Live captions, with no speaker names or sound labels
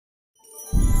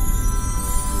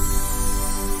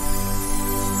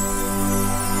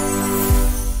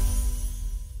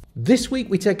This week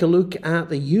we take a look at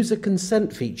the user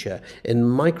consent feature in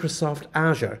Microsoft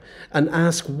Azure and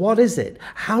ask what is it,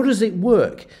 how does it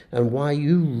work, and why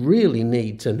you really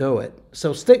need to know it.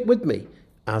 So stick with me.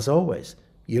 As always,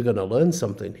 you're going to learn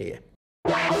something here.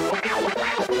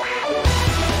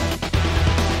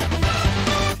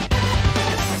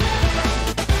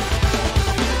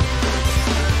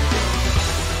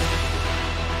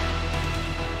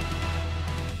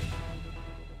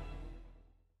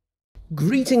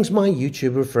 Greetings my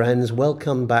YouTuber friends,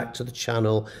 welcome back to the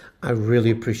channel. I really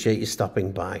appreciate you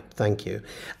stopping by, thank you.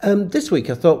 This week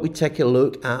I thought we'd take a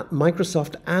look at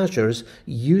Microsoft Azure's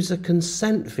user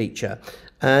consent feature.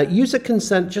 User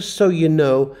consent, just so you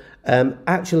know,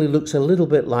 actually looks a little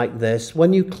bit like this.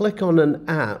 When you click on an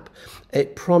app,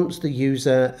 it prompts the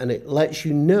user and it lets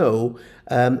you know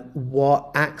what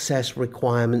access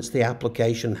requirements the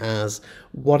application has,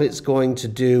 what it's going to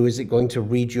do. Is it going to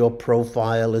read your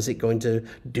profile? Is it going to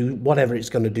do whatever it's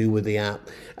going to do with the app?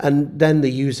 And then the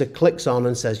user clicks on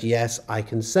and says, yes, I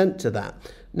consent to that.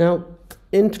 Now,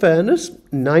 in fairness,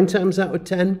 9 times out of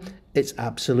 10, it's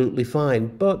absolutely fine,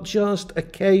 but just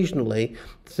occasionally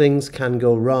things can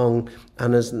go wrong.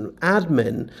 And as an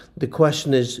admin, the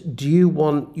question is, do you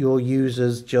want your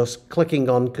users just clicking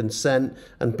on consent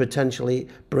and potentially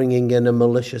bringing in a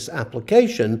malicious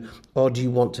application, or do you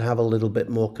want to have a little bit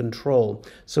more control?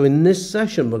 So in this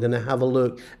session, we're going to have a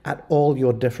look at all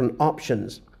your different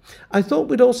options. I thought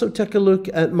we'd also take a look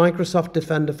at Microsoft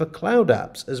Defender for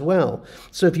CloudApps as well.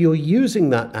 So if you're using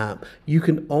that app, you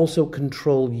can also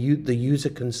control the user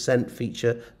consent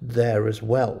feature there as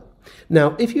well.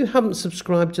 Now, if you haven't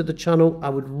subscribed to the channel, I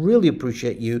would really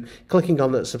appreciate you clicking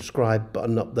on that subscribe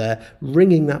button up there,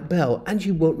 ringing that bell, and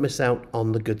you won't miss out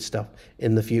on the good stuff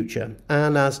in the future.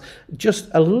 And as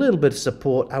just a little bit of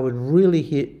support, I would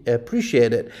really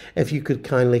appreciate it if you could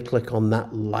kindly click on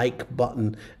that like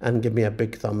button and give me a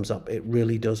big thumbs up. It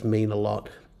really does mean a lot,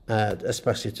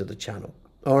 especially to the channel.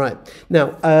 All right,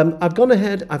 now I've gone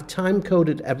ahead, I've time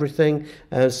coded everything,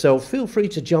 so feel free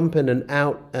to jump in and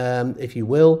out if you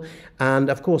will. And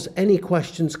of course, any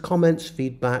questions, comments,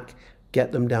 feedback,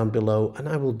 get them down below and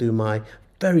I will do my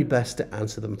very best to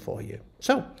answer them for you.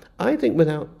 So I think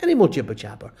without any more jibber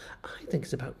jabber, I think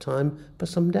it's about time for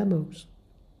some demos.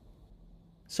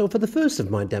 So for the first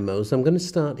of my demos, I'm going to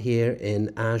start here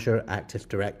in Azure Active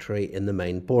Directory in the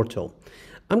main portal.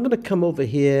 I'm going to come over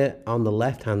here on the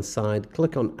left hand side,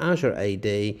 click on Azure AD,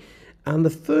 and the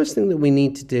first thing that we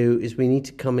need to do is we need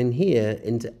to come in here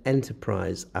into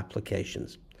Enterprise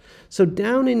Applications. So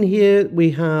down in here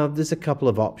there's a couple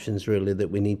of options really that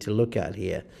we need to look at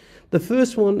here. The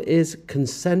first one is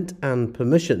Consent and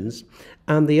Permissions,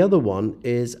 and the other one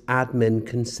is Admin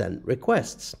Consent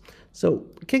Requests. So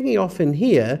kicking off in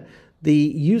here, the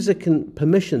user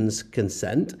permissions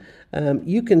consent,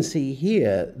 you can see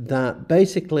here that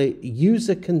basically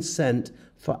user consent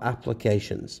for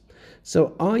applications.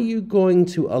 So are you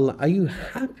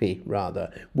happy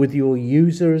rather with your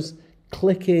users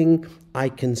clicking I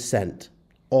consent,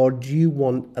 or do you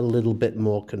want a little bit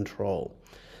more control?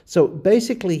 So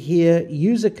basically here,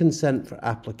 user consent for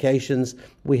applications,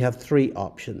 we have 3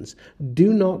 options.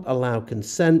 Do not allow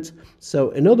consent. So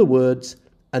in other words,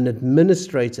 an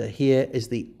administrator here is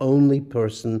the only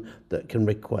person that can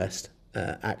request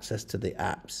access to the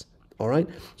apps. All right.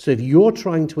 So if you're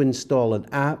trying to install an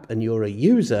app and you're a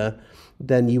user,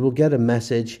 then you will get a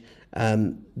message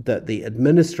that the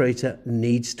administrator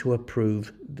needs to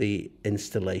approve the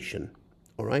installation.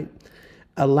 All right.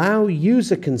 Allow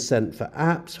user consent for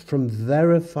apps from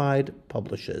verified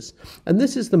publishers. And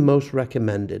this is the most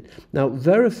recommended. Now,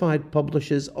 verified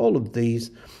publishers, all of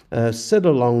these sit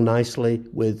along nicely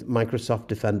with Microsoft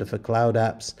Defender for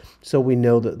CloudApps, so we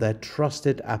know that they're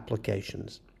trusted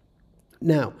applications.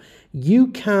 Now, you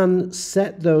can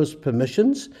set those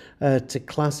permissions to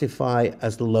classify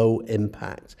as low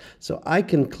impact. So I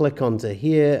can click onto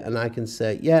here and I can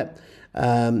say, yeah,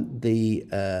 I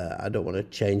don't want to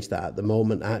change that at the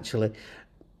moment actually.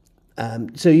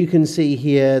 So you can see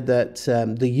here that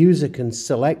the user can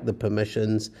select the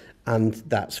permissions and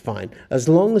that's fine. As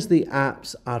long as the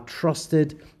apps are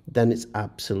trusted, then it's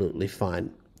absolutely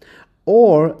fine.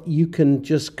 Or you can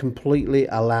just completely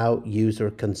allow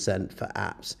user consent for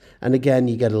apps. And again,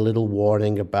 you get a little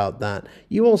warning about that.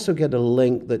 You also get a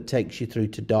link that takes you through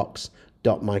to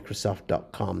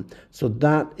docs.microsoft.com. So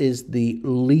that is the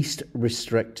least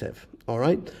restrictive. All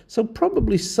right. So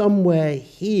probably somewhere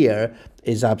here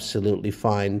is absolutely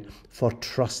fine for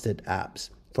trusted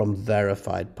apps from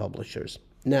verified publishers.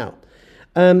 Now,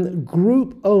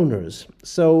 Group owners.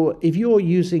 So if you're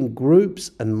using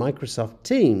groups and Microsoft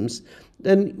Teams,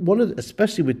 then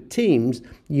especially with Teams,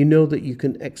 you know that you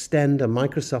can extend a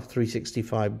Microsoft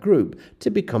 365 group to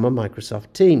become a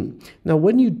Microsoft team. Now,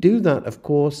 when you do that, of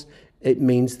course, it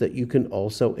means that you can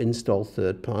also install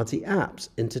third-party apps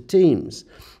into Teams.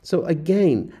 So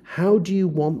again, how do you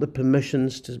want the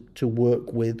permissions to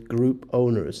work with group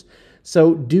owners?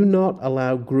 So do not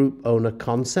allow group owner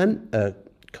consent.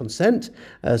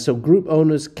 So group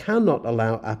owners cannot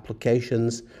allow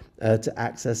applications to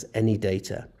access any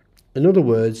data. In other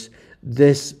words,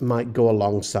 this might go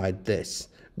alongside this.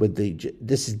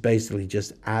 This is basically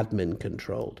just admin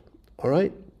controlled. All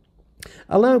right.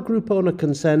 Allow group owner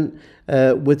consent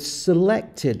with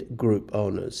selected group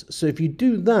owners. So if you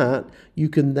do that, you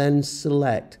can then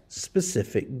select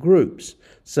specific groups.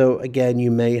 So again,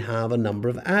 you may have a number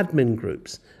of admin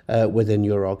groups within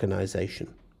your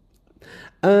organization.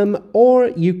 Or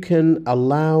you can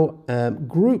allow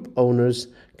group owners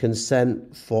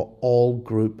consent for all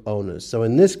group owners. So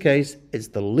in this case, it's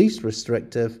the least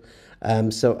restrictive.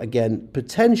 So again,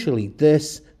 potentially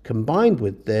this combined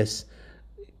with this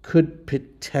could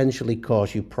potentially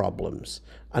cause you problems,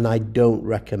 and I don't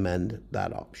recommend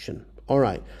that option. All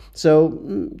right,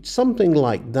 so something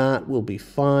like that will be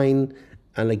fine,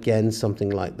 and again,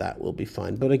 something like that will be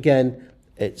fine. But again,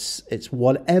 it's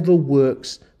whatever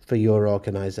works for your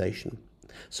organization.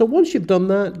 So once you've done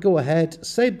that, go ahead,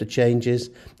 save the changes,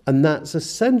 and that's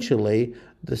essentially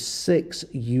the 6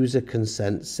 user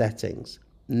consent settings.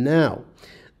 Now,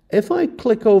 if I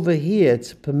click over here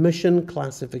to permission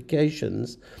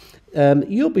classifications,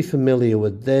 you'll be familiar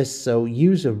with this. So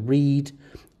user read,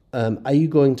 are you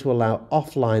going to allow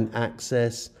offline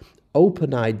access?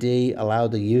 Open ID, allow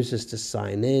the users to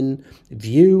sign in,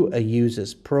 view a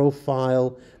user's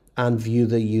profile, and view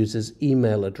the user's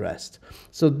email address.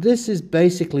 So this is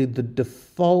basically the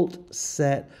default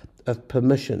set of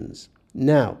permissions.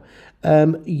 Now,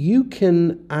 you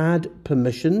can add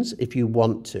permissions if you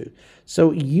want to.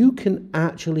 So you can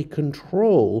actually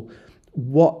control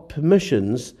what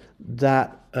permissions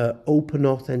that open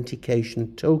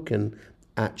authentication token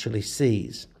actually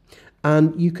sees.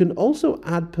 And you can also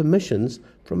add permissions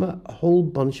from a whole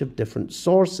bunch of different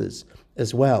sources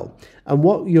as well. And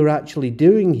what you're actually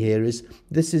doing here is,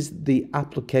 this is the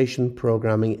application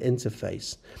programming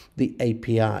interface, the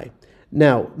API.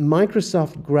 Now,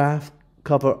 Microsoft Graph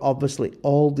cover obviously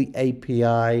all the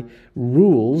API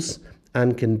rules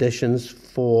and conditions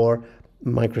for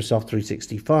Microsoft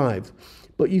 365.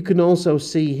 But you can also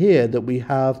see here that we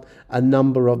have a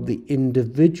number of the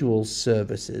individual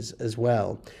services as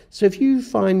well. So if you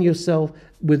find yourself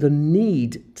with a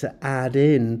need to add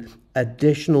in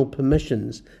additional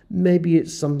permissions, maybe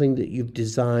it's something that you've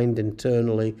designed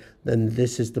internally, then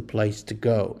this is the place to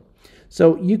go.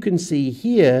 So you can see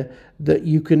here that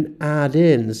you can add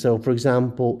in, so for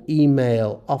example,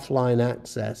 email, offline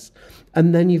access,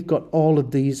 and then you've got all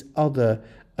of these other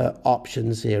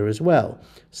options here as well.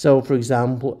 So for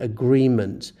example,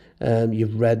 agreement,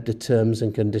 you've read the terms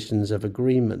and conditions of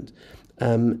agreement,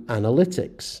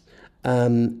 analytics,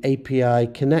 API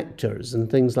connectors and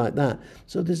things like that.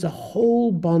 So there's a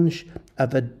whole bunch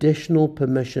of additional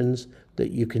permissions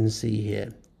that you can see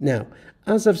here. Now,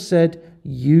 as I've said,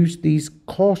 use these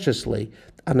cautiously,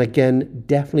 and again,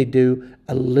 definitely do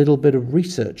a little bit of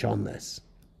research on this.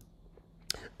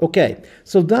 Okay,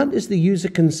 so that is the user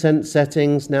consent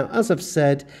settings. Now, as I've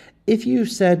said, if you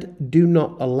said do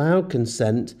not allow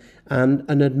consent and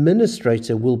an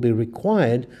administrator will be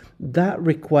required, that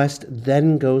request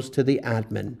then goes to the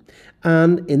admin.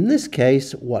 And in this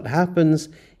case, what happens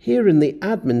here in the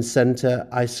admin center,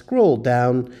 I scroll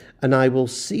down and I will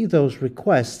see those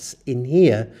requests in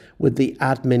here with the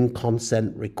admin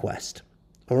consent request.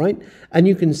 All right, and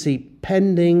you can see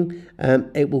pending.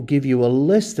 It will give you a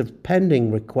list of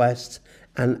pending requests,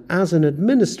 and as an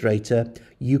administrator,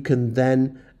 you can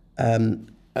then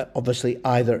obviously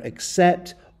either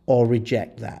accept or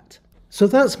reject that. So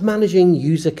that's managing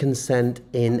user consent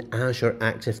in Azure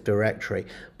Active Directory.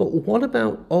 But what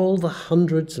about all the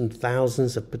hundreds and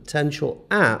thousands of potential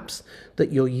apps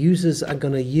that your users are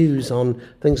going to use on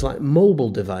things like mobile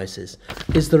devices?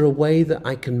 Is there a way that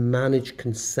I can manage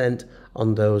consent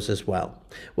on those as well?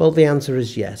 Well, the answer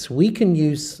is yes. We can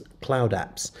use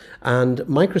CloudApps, and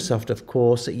Microsoft, of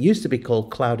course, it used to be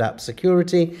called CloudApp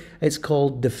Security. It's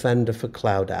called Defender for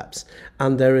CloudApps,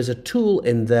 and there is a tool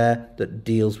in there that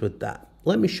deals with that.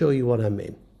 Let me show you what I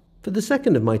mean. For the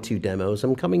second of my 2 demos,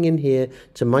 I'm coming in here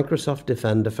to Microsoft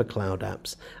Defender for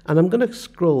CloudApps, and I'm going to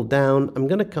scroll down. I'm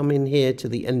going to come in here to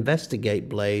the Investigate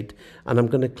blade, and I'm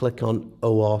going to click on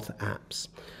OAuth Apps.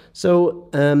 So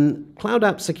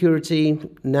CloudApps Security,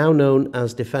 now known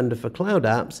as Defender for Cloud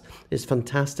Apps, is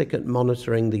fantastic at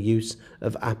monitoring the use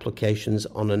of applications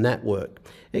on a network.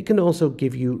 It can also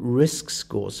give you risk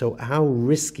scores, so how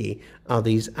risky are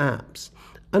these apps?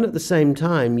 And at the same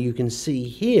time, you can see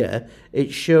here,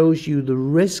 it shows you the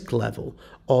risk level,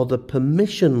 or the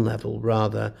permission level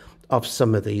rather, of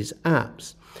some of these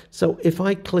apps. So if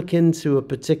I click into a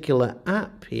particular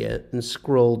app here and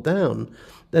scroll down,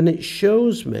 then it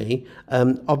shows me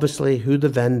obviously who the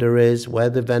vendor is, where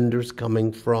the vendor is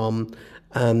coming from,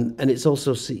 and it's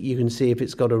also, you can see if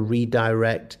it's got a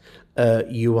redirect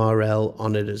URL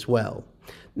on it as well.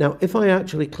 Now, if I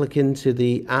actually click into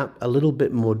the app a little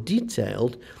bit more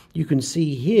detailed, you can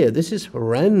see here, this is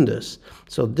horrendous.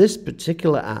 So this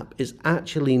particular app is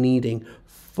actually needing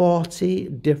 40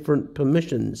 different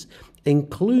permissions,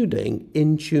 including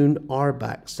Intune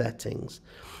RBAC settings.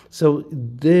 So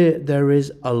there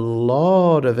is a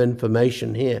lot of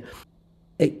information here.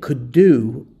 It could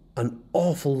do an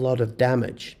awful lot of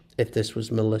damage if this was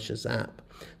a malicious app.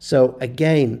 So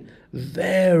again,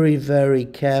 very, very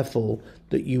careful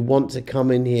that you want to come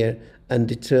in here and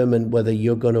determine whether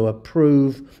you're going to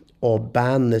approve or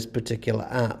ban this particular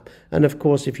app. And of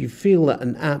course, if you feel that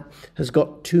an app has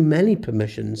got too many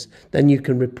permissions, then you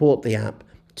can report the app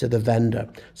to the vendor.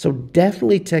 So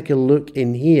definitely take a look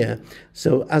in here.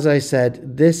 So as I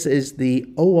said, this is the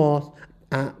OAuth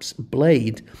apps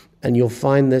blade, and you'll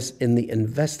find this in the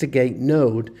investigate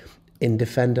node in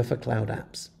Defender for Cloud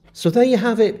Apps. So there you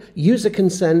have it, user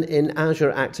consent in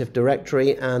Azure Active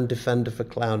Directory and Defender for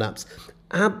Cloud Apps.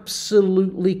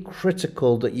 Absolutely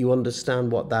critical that you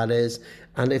understand what that is,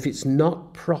 and if it's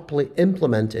not properly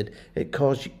implemented, it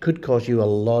could cause you a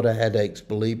lot of headaches,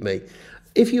 believe me.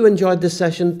 If you enjoyed this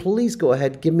session, please go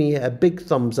ahead, give me a big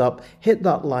thumbs up, hit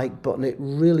that like button, it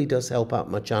really does help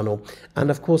out my channel. And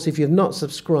of course, if you've not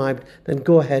subscribed, then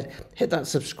go ahead, hit that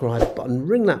subscribe button,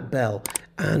 ring that bell,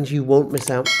 and you won't miss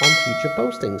out on future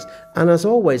postings. And as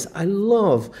always, I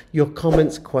love your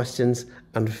comments, questions,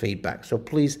 and feedback, so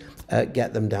please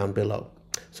get them down below.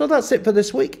 So that's it for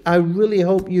this week. I really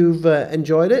hope you've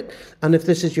enjoyed it. And if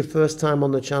this is your first time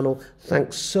on the channel,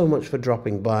 thanks so much for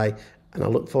dropping by. And I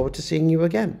look forward to seeing you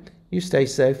again. You stay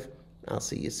safe. I'll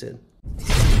see you soon.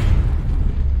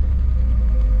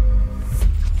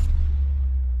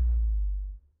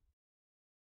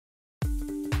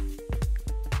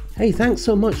 Hey, thanks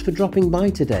so much for dropping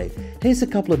by today. Here's a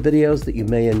couple of videos that you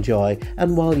may enjoy.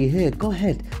 And while you're here, go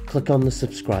ahead, click on the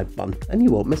subscribe button and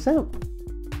you won't miss out.